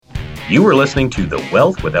You are listening to the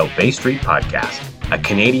Wealth Without Bay Street podcast, a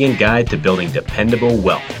Canadian guide to building dependable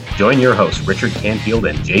wealth. Join your hosts, Richard Canfield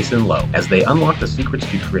and Jason Lowe, as they unlock the secrets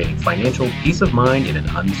to creating financial peace of mind in an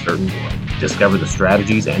uncertain world. Discover the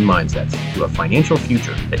strategies and mindsets to a financial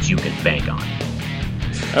future that you can bank on.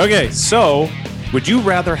 Okay, so would you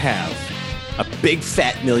rather have a big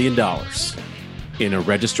fat $1 million in a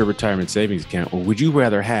registered retirement savings account, or would you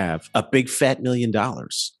rather have a big fat $1 million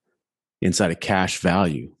inside a cash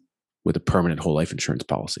value with a permanent whole life insurance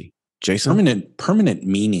policy? Jason? Permanent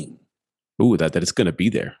meaning. Ooh, that it's going to be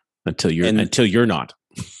there until you're not.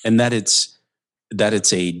 And that it's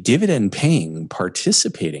a dividend paying,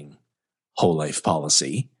 participating whole life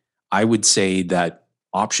policy. I would say that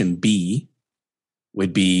option B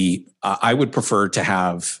would be, I would prefer to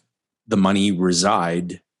have the money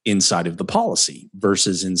reside inside of the policy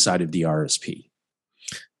versus inside of the RRSP.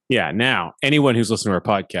 Yeah. Now, anyone who's listening to our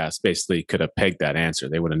podcast basically could have pegged that answer.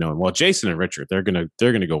 They would have known, well, Jason and Richard, they're gonna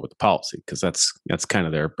go with the policy because that's kind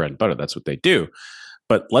of their bread and butter. That's what they do.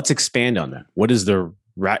 But let's expand on that. What is the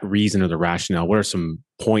reason or the rationale? What are some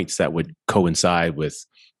points that would coincide with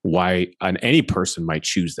why any person might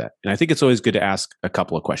choose that? And I think it's always good to ask a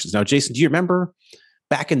couple of questions. Now, Jason, do you remember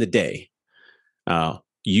back in the day,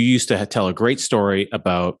 you used to tell a great story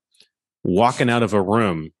about walking out of a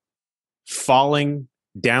room, falling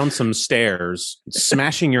down some stairs,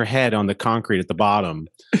 smashing your head on the concrete at the bottom,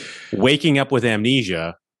 waking up with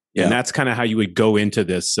amnesia. Yeah. And that's kind of how you would go into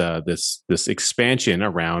this expansion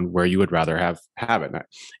around where you would rather have it.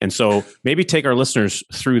 And so maybe take our listeners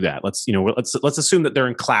through that. Let's assume that they're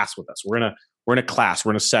in class with us. We're in a class,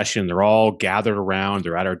 we're in a session. They're all gathered around.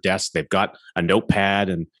 They're at our desk. They've got a notepad,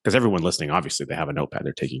 and because everyone listening, obviously they have a notepad.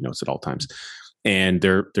 They're taking notes at all times, and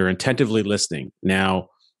they're attentively listening. Now,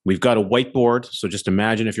 we've got a whiteboard. So just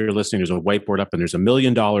imagine if you're listening, there's a whiteboard up and there's $1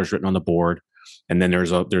 million written on the board. And then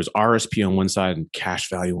there's RSP on one side and cash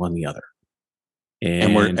value on the other.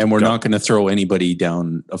 And we're not going to throw anybody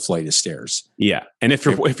down a flight of stairs. Yeah. And if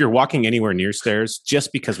you're walking anywhere near stairs,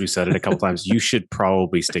 just because we said it a couple times, you should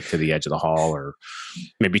probably stick to the edge of the hall or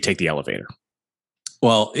maybe take the elevator.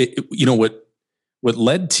 Well, what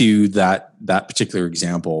led to that particular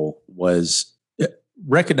example was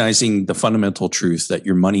recognizing the fundamental truth that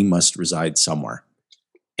your money must reside somewhere.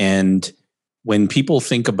 And when people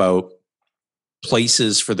think about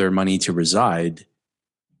places for their money to reside,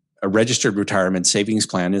 a registered retirement savings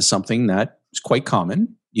plan is something that is quite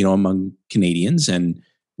common, among Canadians. And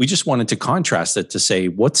we just wanted to contrast it to say,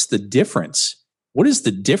 what's the difference? What is the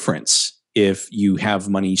difference if you have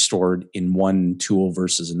money stored in one tool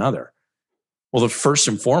versus another? Well, the first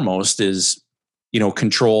and foremost is,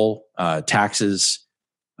 control, taxes,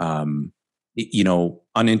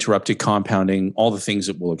 uninterrupted compounding, all the things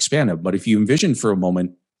that we'll expand on. But if you envision for a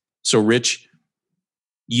moment, so Rich,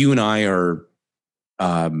 you and I are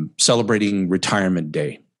celebrating retirement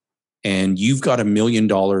day, and you've got $1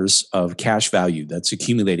 million of cash value that's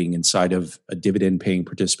accumulating inside of a dividend paying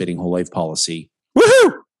participating whole life policy.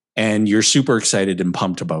 Woohoo! And you're super excited and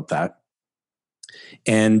pumped about that.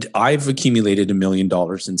 And I've accumulated $1 million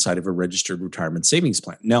inside of a registered retirement savings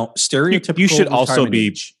plan. Now, stereotypical. You should also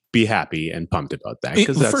be happy and pumped about that.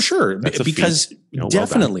 For sure. Because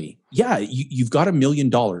definitely, well you've got $1 million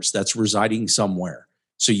that's residing somewhere.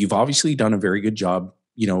 So you've obviously done a very good job,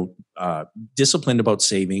 disciplined about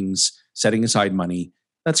savings, setting aside money.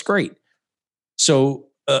 That's great. So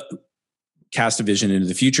cast a vision into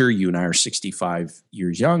the future. You and I are 65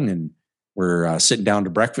 years young, and we're sitting down to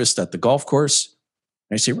breakfast at the golf course.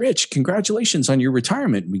 I say, Rich, congratulations on your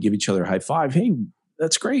retirement. And we give each other a high five. Hey,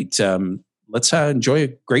 that's great. Let's enjoy a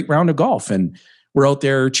great round of golf. And we're out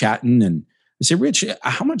there chatting. And I say, Rich,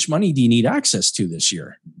 how much money do you need access to this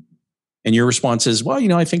year? And your response is, well,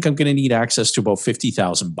 I think I'm going to need access to about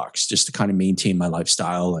 $50,000 just to kind of maintain my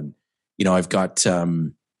lifestyle. And, I've got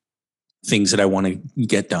things that I want to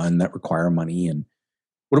get done that require money. And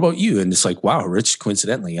what about you? And it's like, wow, Rich,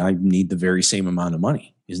 coincidentally, I need the very same amount of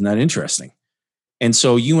money. Isn't that interesting? And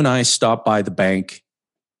so you and I stopped by the bank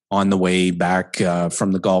on the way back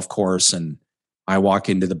from the golf course, and I walk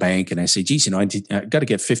into the bank and I say, geez, I got to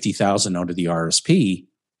get 50,000 out of the RSP.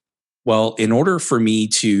 Well, in order for me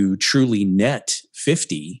to truly net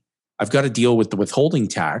 50, I've got to deal with the withholding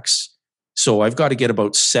tax. So I've got to get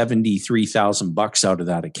about $73,000 out of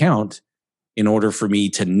that account in order for me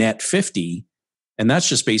to net 50. And that's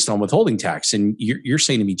just based on withholding tax. And you're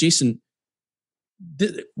saying to me, Jason,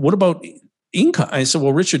 what about income? I said,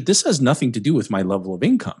 well, Richard, this has nothing to do with my level of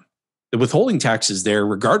income. The withholding tax is there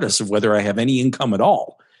regardless of whether I have any income at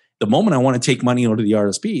all. The moment I want to take money out of the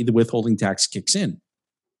RSP, the withholding tax kicks in.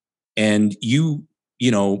 And you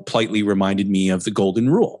politely reminded me of the golden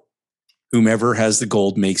rule. whomever has the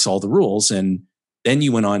gold makes all the rules. And then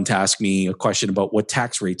you went on to ask me a question about what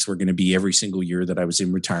tax rates were going to be every single year that I was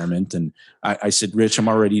in retirement. And I said, Rich, I'm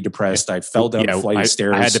already depressed. I fell down a flight of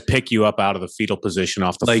stairs. I had to pick you up out of the fetal position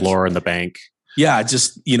off the floor in the bank. Yeah,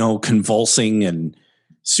 just, convulsing and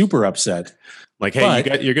super upset. Like,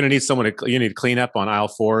 hey, you're going to need someone you need to clean up on aisle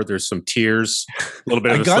 4. There's some tears, a little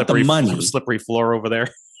bit of a slippery floor over there.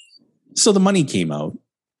 So the money came out,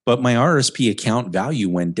 but my RRSP account value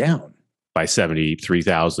went down by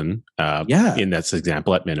 73,000. In that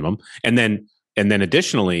example at minimum. And then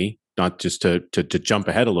additionally, not just to jump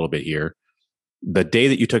ahead a little bit here, the day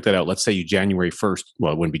that you took that out, let's say you January 1st,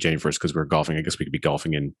 well, it wouldn't be January 1st because we're golfing. I guess we could be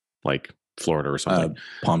golfing in like Florida or something.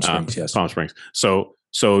 Palm Springs, yes. Palm Springs.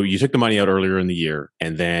 So you took the money out earlier in the year,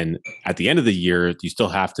 and then at the end of the year, you still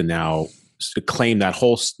have to now claim that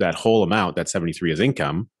whole amount, that 73 as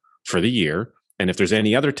income for the year. And if there's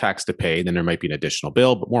any other tax to pay, then there might be an additional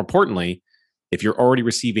bill. But more importantly, if you're already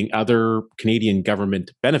receiving other Canadian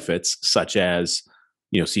government benefits, such as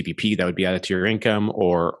CPP that would be added to your income,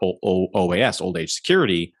 or OAS, old age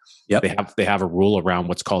security, they have a rule around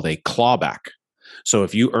what's called a clawback. So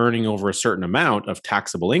if you're earning over a certain amount of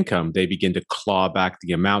taxable income, they begin to claw back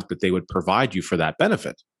the amount that they would provide you for that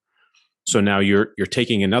benefit. So now you're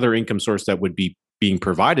taking another income source that would be being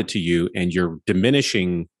provided to you, and you're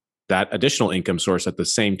diminishing that additional income source at the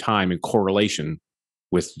same time in correlation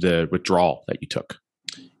with the withdrawal that you took.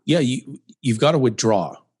 Yeah, you've got to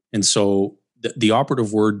withdraw. And so the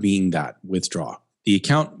operative word being that, withdraw. The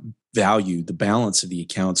account value, the balance of the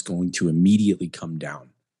account's going to immediately come down.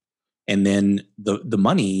 And then the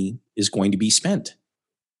money is going to be spent.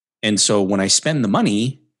 And so when I spend the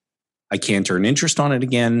money, I can't earn interest on it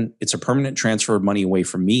again. It's a permanent transfer of money away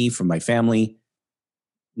from me, from my family,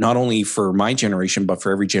 not only for my generation, but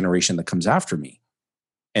for every generation that comes after me.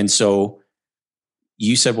 And so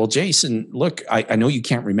you said, well, Jason, look, I know you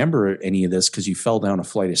can't remember any of this because you fell down a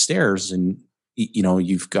flight of stairs and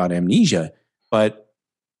you've got amnesia, but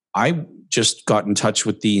I just got in touch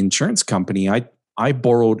with the insurance company. I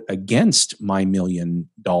borrowed against my $1 million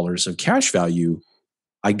of cash value.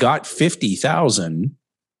 I got 50,000.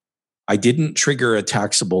 I didn't trigger a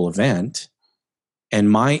taxable event,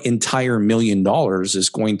 and my entire $1 million is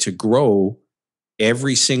going to grow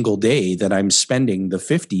every single day that I'm spending the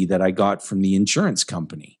 50 that I got from the insurance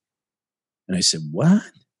company. And I said, what?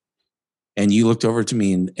 And you looked over to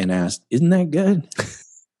me and asked, isn't that good?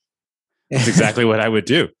 That's exactly what I would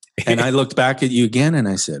do. And I looked back at you again and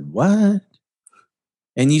I said, what?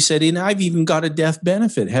 And you said, and I've even got a death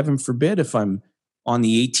benefit. Heaven forbid if I'm on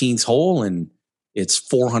the 18th hole and it's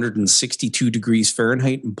 462 degrees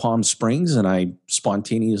Fahrenheit in Palm Springs and I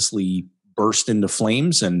spontaneously burst into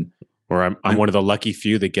flames, or I'm one of the lucky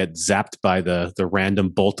few that get zapped by the random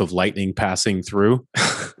bolt of lightning passing through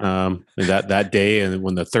that day, and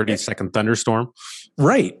when the 30-second thunderstorm.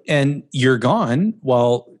 Right. And you're gone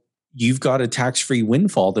while you've got a tax-free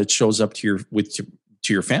windfall that shows up to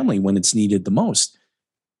your family when it's needed the most.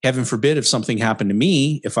 Heaven forbid if something happened to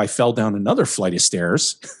me, if I fell down another flight of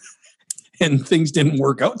stairs and things didn't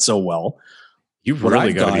work out so well. You've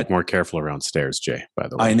really got to be more careful around stairs, Jay, by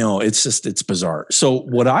the way. I know. It's bizarre. So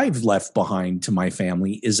what I've left behind to my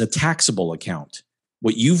family is a taxable account.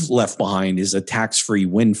 What you've left behind is a tax-free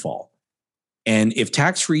windfall. And if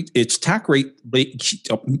tax-free, it's tax rate.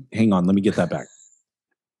 Hang on. Let me get that back.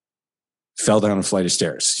 Fell down a flight of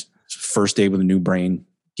stairs. First day with a new brain.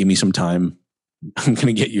 Give me some time. I'm going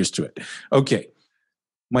to get used to it. Okay.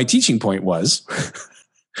 My teaching point was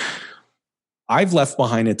I've left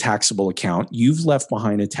behind a taxable account. You've left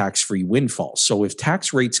behind a tax-free windfall. So if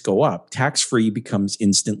tax rates go up, tax-free becomes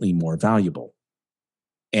instantly more valuable.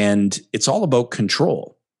 And it's all about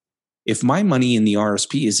control. If my money in the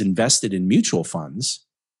RSP is invested in mutual funds,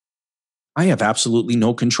 I have absolutely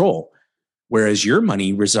no control. Whereas your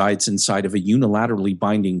money resides inside of a unilaterally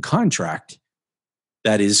binding contract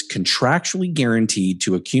that is contractually guaranteed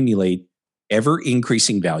to accumulate ever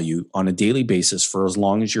increasing value on a daily basis for as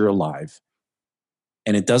long as you're alive.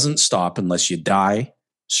 And it doesn't stop unless you die,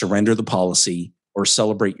 surrender the policy, or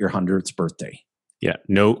celebrate your 100th birthday. Yeah,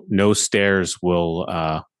 no stairs will,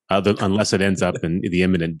 unless it ends up in the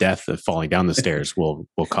imminent death of falling down the stairs, will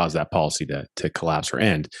cause that policy to collapse or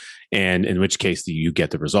end. And in which case you get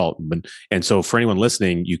the result. And so for anyone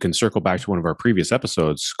listening, you can circle back to one of our previous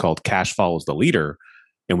episodes called Cash Follows the Leader.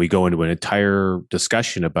 And we go into an entire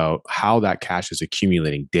discussion about how that cash is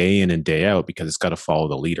accumulating day in and day out because it's got to follow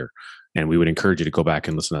the leader. And we would encourage you to go back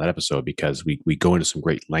and listen to that episode because we go into some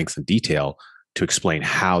great lengths and detail to explain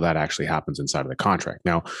how that actually happens inside of the contract.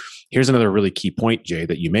 Now, here's another really key point, Jay,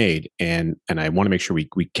 that you made. And I want to make sure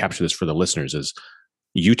we capture this for the listeners is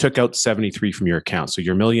You took out 73 from your account. So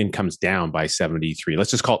your million comes down by 73.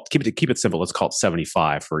 Let's just keep it simple. Let's call it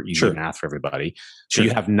 75 for easy math for everybody. So you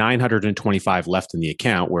have 925 left in the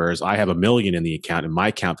account, whereas I have $1 million in the account and my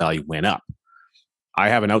account value went up. I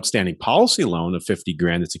have an outstanding policy loan of 50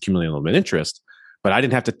 grand that's accumulating a little bit of interest, but I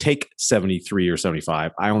didn't have to take 73 or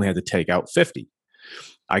 75. I only had to take out 50.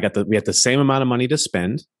 We had the same amount of money to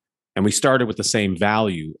spend, and we started with the same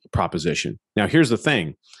value proposition. Now, here's the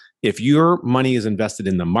thing. If your money is invested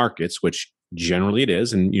in the markets, which generally it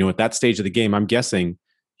is, and at that stage of the game, I'm guessing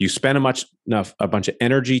you spend a bunch of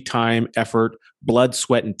energy, time, effort, blood,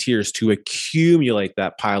 sweat, and tears to accumulate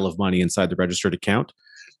that pile of money inside the registered account.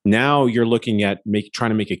 Now you're looking at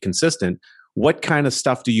trying to make it consistent. What kind of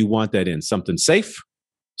stuff do you want that in? Something safe,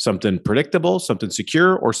 something predictable, something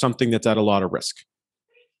secure, or something that's at a lot of risk?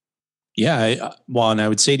 Yeah, and I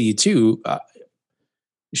would say to you too,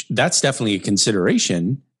 that's definitely a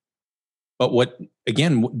consideration. But what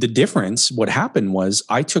happened was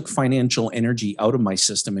I took financial energy out of my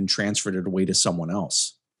system and transferred it away to someone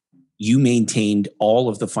else. You maintained all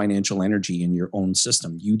of the financial energy in your own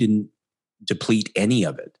system. You didn't deplete any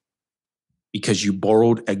of it because you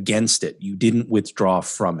borrowed against it. You didn't withdraw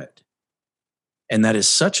from it. And that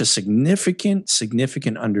is such a significant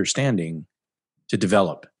understanding to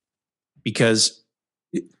develop, because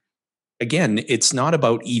again, it's not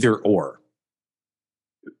about either or.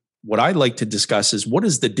 What I like to discuss is what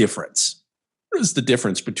is the difference? What is the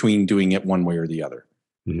difference between doing it one way or the other?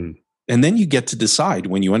 Mm-hmm. And then you get to decide,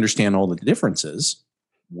 when you understand all the differences,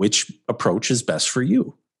 which approach is best for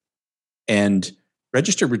you. And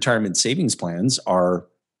registered retirement savings plans are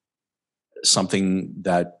something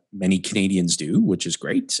that many Canadians do, which is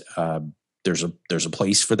great. There's a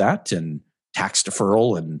place for that, and tax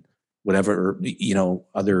deferral and whatever,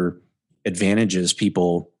 other advantages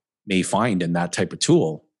people may find in that type of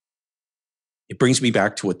tool. It brings me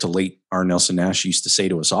back to what the late R. Nelson Nash used to say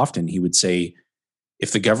to us often. He would say,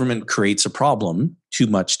 if the government creates a problem, too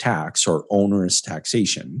much tax or onerous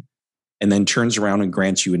taxation, and then turns around and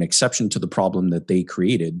grants you an exception to the problem that they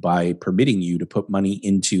created by permitting you to put money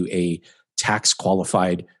into a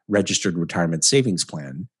tax-qualified registered retirement savings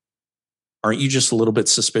plan, aren't you just a little bit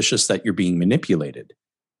suspicious that you're being manipulated?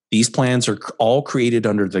 These plans are all created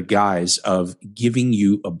under the guise of giving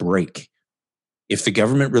you a break. If the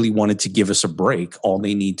government really wanted to give us a break, all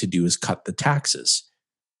they need to do is cut the taxes.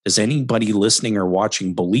 Does anybody listening or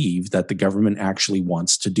watching believe that the government actually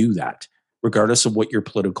wants to do that, regardless of what your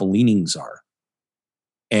political leanings are?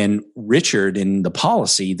 And Richard, in the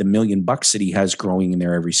policy, the $1 million that he has growing in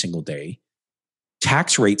there every single day,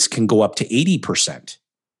 tax rates can go up to 80%.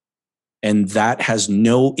 And that has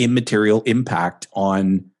no immaterial impact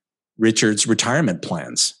on Richard's retirement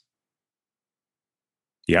plans.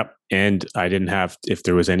 Yep. And I didn't have, if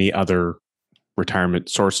there was any other retirement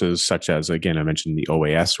sources, such as, again, I mentioned the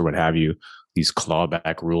OAS or what have you, these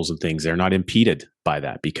clawback rules and things, they're not impeded by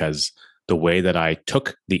that, because the way that I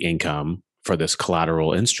took the income for this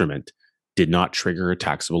collateral instrument did not trigger a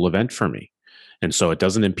taxable event for me. And so it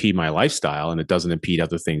doesn't impede my lifestyle, and it doesn't impede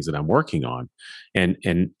other things that I'm working on. And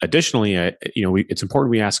additionally, it's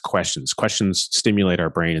important we ask questions. Questions stimulate our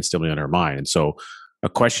brain and stimulate our mind. And so a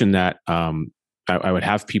question that I would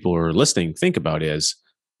have people who are listening think about is,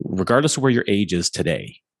 regardless of where your age is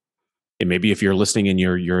today, and maybe if you're listening and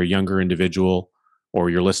you're a younger individual, or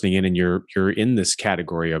you're listening in and you're in this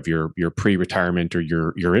category of your pre-retirement, or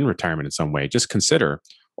you're in retirement in some way, just consider,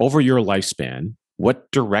 over your lifespan,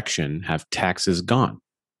 what direction have taxes gone?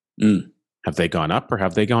 Have they gone up or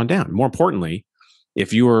have they gone down? More importantly,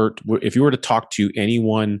 if you were to talk to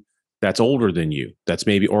anyone that's older than you, that's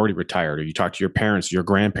maybe already retired, or you talk to your parents, your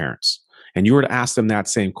grandparents, and you were to ask them that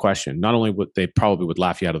same question, not only would they probably would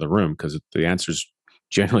laugh you out of the room because the answer is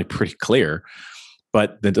generally pretty clear,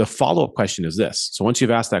 but the follow-up question is this. So once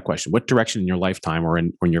you've asked that question, what direction in your lifetime, or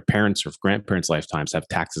when your parents or grandparents' lifetimes, have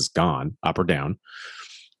taxes gone up or down?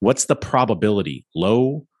 What's the probability,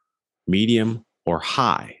 low, medium, or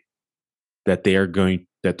high, that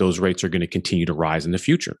those rates are going to continue to rise in the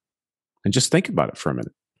future? And just think about it for a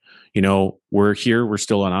minute. We're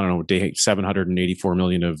still on, day 784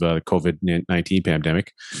 million of COVID-19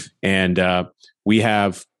 pandemic. And we've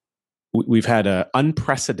had a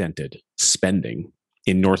unprecedented spending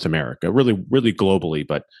in North America, really, really globally.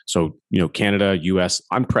 But so, Canada, US,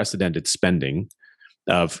 unprecedented spending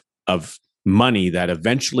of money that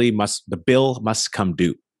eventually the bill must come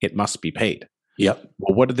due. It must be paid. Yep.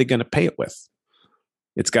 Well, what are they going to pay it with?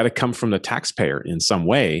 It's got to come from the taxpayer in some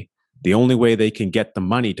way. The only way they can get the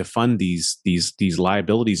money to fund these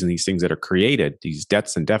liabilities and these things that are created, these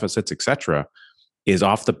debts and deficits, et cetera, is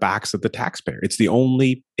off the backs of the taxpayer. It's the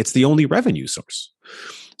only revenue source.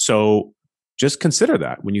 So just consider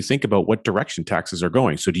that when you think about what direction taxes are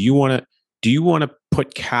going. So do you want to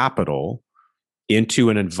put capital into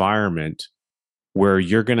an environment where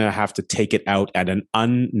you're going to have to take it out at an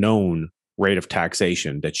unknown rate of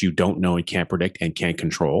taxation that you don't know and can't predict and can't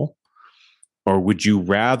control? Or would you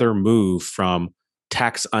rather move from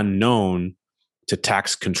tax unknown to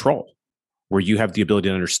tax control, where you have the ability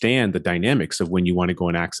to understand the dynamics of when you want to go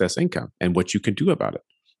and access income and what you can do about it?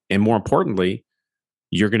 And more importantly,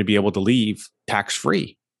 you're going to be able to leave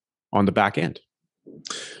tax-free on the back end.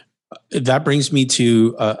 That brings me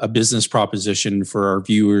to a business proposition for our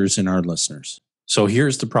viewers and our listeners. So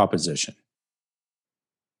here's the proposition.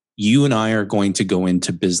 You and I are going to go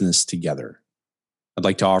into business together. I'd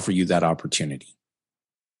like to offer you that opportunity.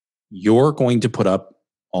 You're going to put up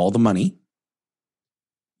all the money.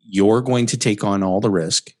 You're going to take on all the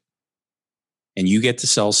risk. And you get to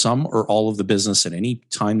sell some or all of the business at any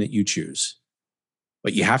time that you choose.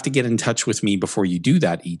 But you have to get in touch with me before you do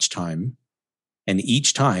that each time. And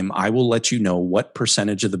each time I will let you know what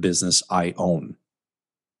percentage of the business I own.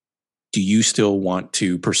 Do you still want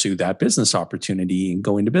to pursue that business opportunity and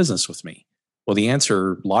go into business with me? Well, the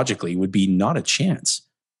answer logically would be not a chance.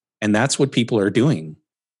 And that's what people are doing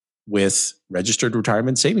with registered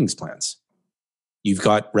retirement savings plans. You've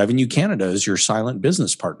got Revenue Canada as your silent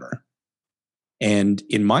business partner. And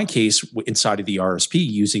in my case, inside of the RRSP,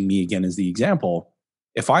 using me again as the example,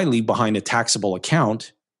 if I leave behind a taxable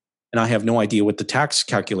account and I have no idea what the tax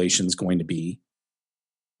calculation is going to be,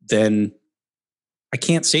 then I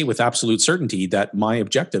can't say with absolute certainty that my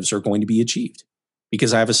objectives are going to be achieved,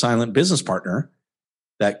 because I have a silent business partner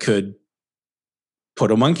that could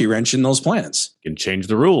put a monkey wrench in those plans. You can change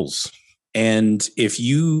the rules. And if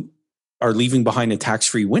you are leaving behind a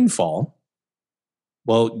tax-free windfall,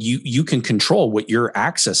 well, you can control what you're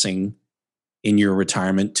accessing in your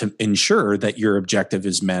retirement to ensure that your objective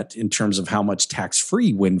is met in terms of how much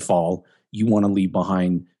tax-free windfall you want to leave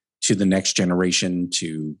behind to the next generation,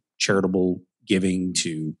 to charitable giving,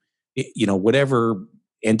 to, whatever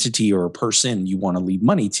entity or person you want to leave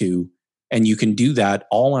money to. And you can do that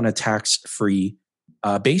all on a tax-free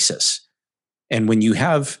basis. And when you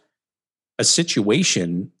have a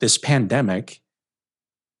situation, this pandemic,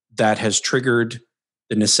 that has triggered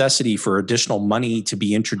the necessity for additional money to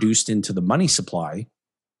be introduced into the money supply,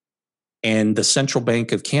 and the Central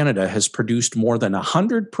Bank of Canada has produced more than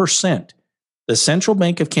 100%. The Central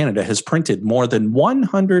Bank of Canada has printed more than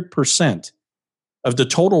 100% of the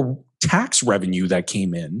total tax revenue that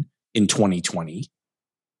came in 2020.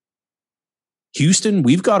 Houston,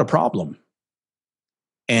 we've got a problem.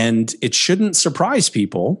 And it shouldn't surprise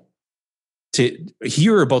people to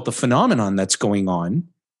hear about the phenomenon that's going on,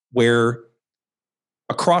 where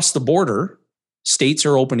across the border, states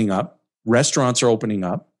are opening up, restaurants are opening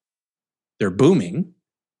up, they're booming.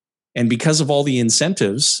 And because of all the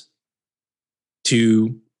incentives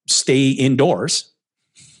to stay indoors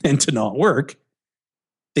and to not work,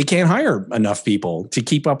 they can't hire enough people to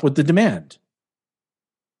keep up with the demand.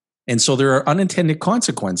 And so there are unintended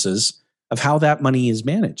consequences of how that money is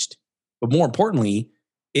managed. But more importantly,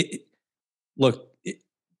 the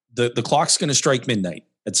clock's going to strike midnight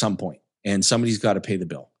at some point, and somebody's got to pay the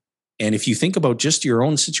bill. And if you think about just your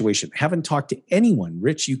own situation, haven't talked to anyone,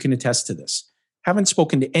 Rich, you can attest to this, haven't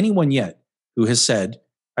spoken to anyone yet who has said,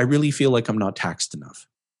 I really feel like I'm not taxed enough.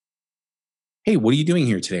 Hey, what are you doing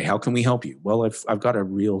here today? How can we help you? Well, I've got a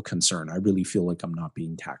real concern. I really feel like I'm not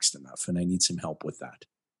being taxed enough, and I need some help with that.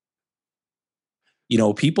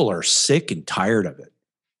 People are sick and tired of it.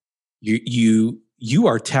 You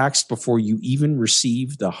are taxed before you even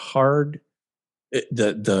receive the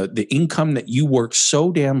income that you work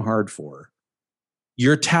so damn hard for.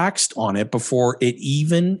 You're taxed on it before it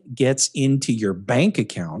even gets into your bank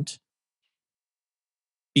account,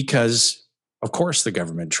 because, of course, the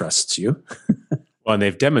government trusts you. Well, and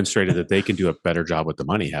they've demonstrated that they can do a better job with the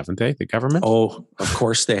money, haven't they? The government? Oh, of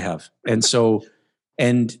course they have. And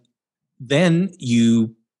then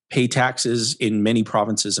you pay taxes in many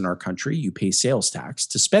provinces in our country. You pay sales tax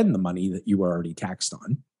to spend the money that you are already taxed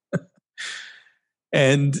on.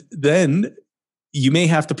 And then you may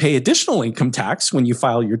have to pay additional income tax when you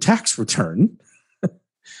file your tax return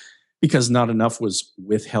because not enough was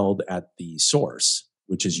withheld at the source,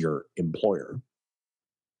 which is your employer.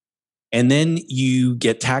 And then you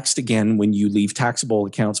get taxed again when you leave taxable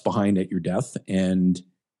accounts behind at your death. And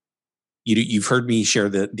you've heard me share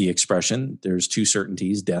the expression, there's two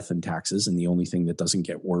certainties, death and taxes. And the only thing that doesn't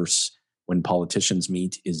get worse when politicians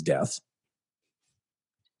meet is death.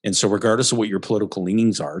 And so regardless of what your political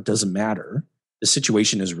leanings are, it doesn't matter. The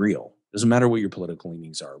situation is real. Doesn't matter what your political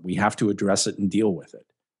leanings are. We have to address it and deal with it.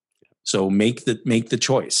 So make the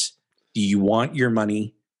choice. Do you want your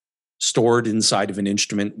money stored inside of an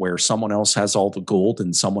instrument where someone else has all the gold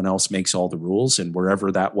and someone else makes all the rules, and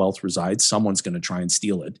wherever that wealth resides, someone's going to try and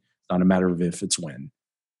steal it? Not a matter of if, it's when.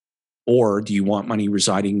 Or do you want money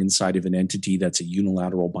residing inside of an entity that's a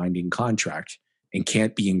unilateral binding contract and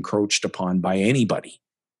can't be encroached upon by anybody?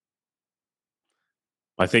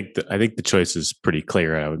 I think the choice is pretty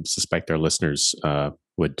clear. I would suspect our listeners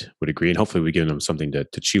would agree, and hopefully we give them something to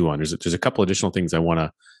chew on. There's a couple additional things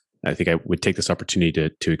I think I would take this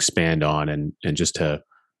opportunity to expand on and just to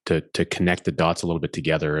connect the dots a little bit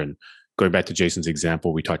together. And going back to Jason's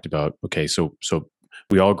example, we talked about, okay, so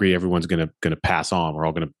we all agree everyone's going to pass on. We're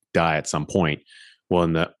all going to die at some point. Well,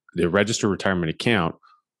 in the registered retirement account,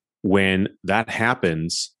 when that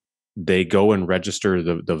happens, they go and register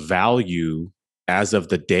the value as of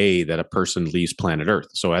the day that a person leaves planet Earth.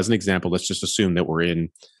 So as an example, let's just assume that we're in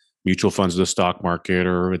mutual funds of the stock market,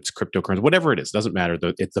 or it's cryptocurrency, whatever it is, doesn't matter.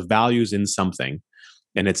 It's the values in something,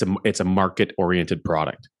 and it's a market oriented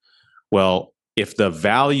product. Well, if the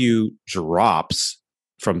value drops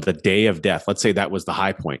from the day of death, let's say that was the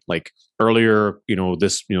high point. Like earlier,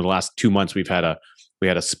 the last 2 months we had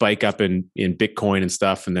a spike up in Bitcoin and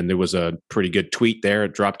stuff, and then there was a pretty good tweet there.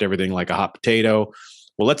 It dropped everything like a hot potato.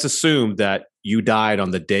 Well, let's assume that you died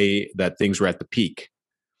on the day that things were at the peak.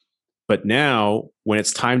 But now, when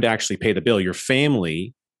it's time to actually pay the bill, your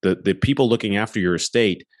family, the people looking after your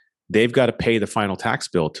estate, they've got to pay the final tax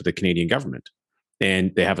bill to the Canadian government.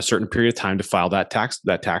 And they have a certain period of time to file that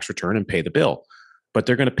tax return and pay the bill. But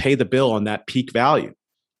they're going to pay the bill on that peak value.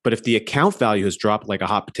 But if the account value has dropped like a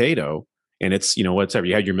hot potato, and it's, whatever,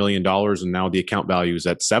 you had your $1 million and now the account value is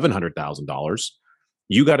at $700,000,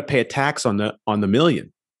 you got to pay a tax on the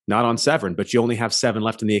million, not on 7, but you only have 7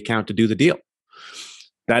 left in the account to do the deal.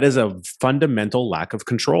 That is a fundamental lack of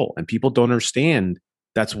control. And people don't understand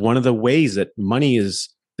that's one of the ways that money is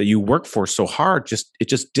that you work for so hard, it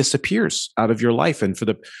just disappears out of your life. And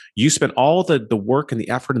you spent all the work and the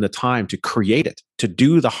effort and the time to create it, to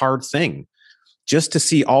do the hard thing, just to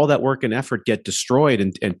see all that work and effort get destroyed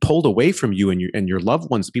and pulled away from you and your loved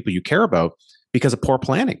ones, the people you care about, because of poor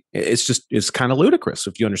planning. It's kind of ludicrous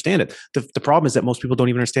if you understand it. The problem is that most people don't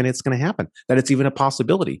even understand it's going to happen, that it's even a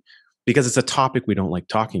possibility, because it's a topic we don't like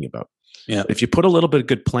talking about. Yeah. If you put a little bit of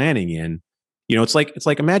good planning in, it's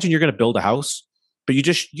like imagine you're going to build a house, but you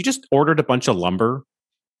just ordered a bunch of lumber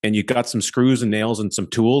and you got some screws and nails and some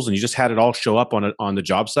tools, and you just had it all show up on the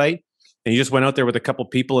job site, and you just went out there with a couple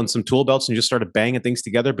people and some tool belts and you just started banging things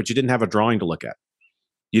together, but you didn't have a drawing to look at.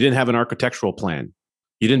 You didn't have an architectural plan.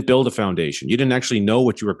 You didn't build a foundation. You didn't actually know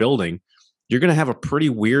what you were building. You're going to have a pretty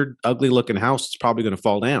weird, ugly looking house that's probably going to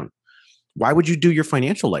fall down. Why would you do your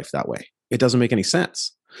financial life that way? It doesn't make any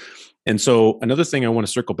sense. And so another thing I want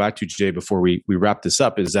to circle back to, Jay, before we wrap this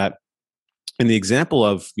up, is that in the example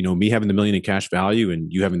of, me having the $1 million in cash value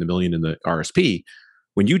and you having the $1 million in the RSP,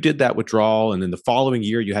 when you did that withdrawal and then the following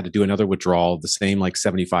year you had to do another withdrawal, the same like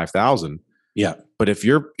 75,000. Yeah. But if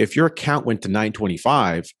your account went to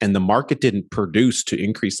 925 and the market didn't produce to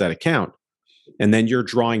increase that account, and then you're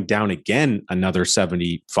drawing down again another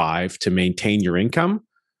 75 to maintain your income,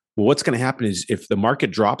 well, what's going to happen is if the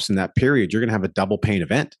market drops in that period, you're going to have a double pain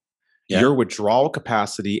event. Yeah. Your withdrawal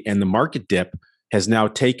capacity and the market dip has now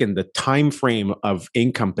taken the time frame of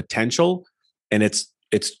income potential, and it's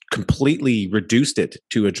completely reduced it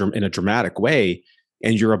to in a dramatic way,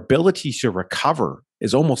 and your ability to recover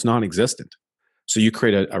is almost non-existent. So you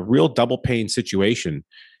create a real double pain situation,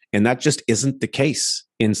 and that just isn't the case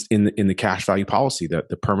in the cash value policy,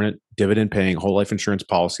 the permanent dividend paying whole life insurance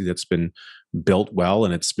policy that's been built well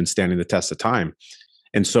and it's been standing the test of time.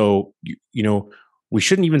 And so we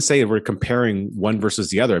shouldn't even say we're comparing one versus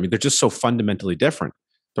the other. I mean, they're just so fundamentally different.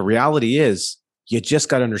 The reality is, you just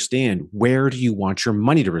got to understand, where do you want your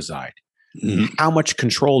money to reside? Mm-hmm. How much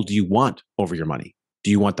control do you want over your money?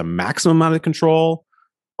 Do you want the maximum amount of control,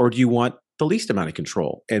 or do you want the least amount of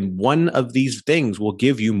control? And one of these things will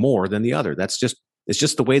give you more than the other. It's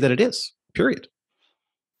just the way that it is, period.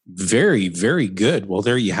 Very, very good. Well,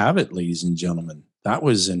 there you have it, ladies and gentlemen. That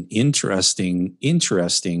was an interesting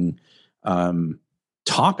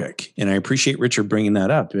topic. And I appreciate Richard bringing that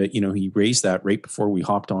up. He raised that right before we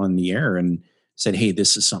hopped on the air and said, "Hey,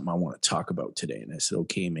 this is something I want to talk about today." And I said,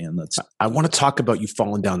 "Okay, man, I want to talk about you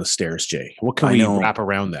falling down the stairs, Jay. What can we wrap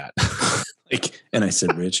around that?" And I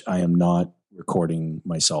said, "Rich, I am not recording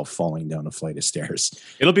myself falling down a flight of stairs."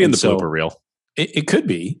 It'll be in the blooper reel. It could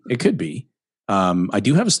be. It could be. I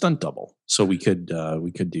do have a stunt double, so we could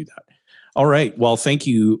do that. All right. Well, thank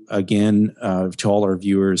you again to all our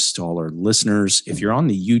viewers, to all our listeners. If you're on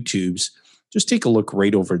the YouTubes, just take a look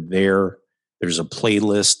right over there. There's a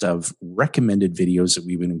playlist of recommended videos that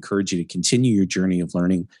we would encourage you to continue your journey of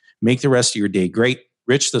learning. Make the rest of your day great.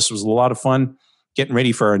 Rich, this was a lot of fun. Getting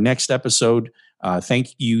ready for our next episode. Thank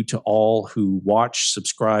you to all who watch,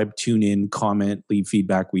 subscribe, tune in, comment, leave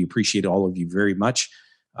feedback. We appreciate all of you very much.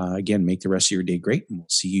 Again, make the rest of your day great, and we'll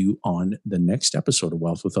see you on the next episode of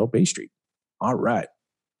Wealth Without Bay Street. All right.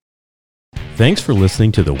 Thanks for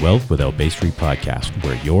listening to the Wealth Without Bay Street podcast,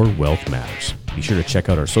 where your wealth matters. Be sure to check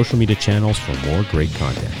out our social media channels for more great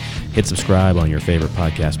content. Hit subscribe on your favorite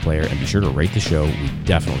podcast player and be sure to rate the show. We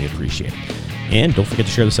definitely appreciate it. And don't forget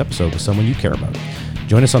to share this episode with someone you care about.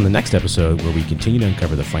 Join us on the next episode where we continue to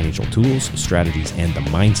uncover the financial tools, strategies, and the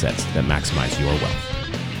mindsets that maximize your wealth.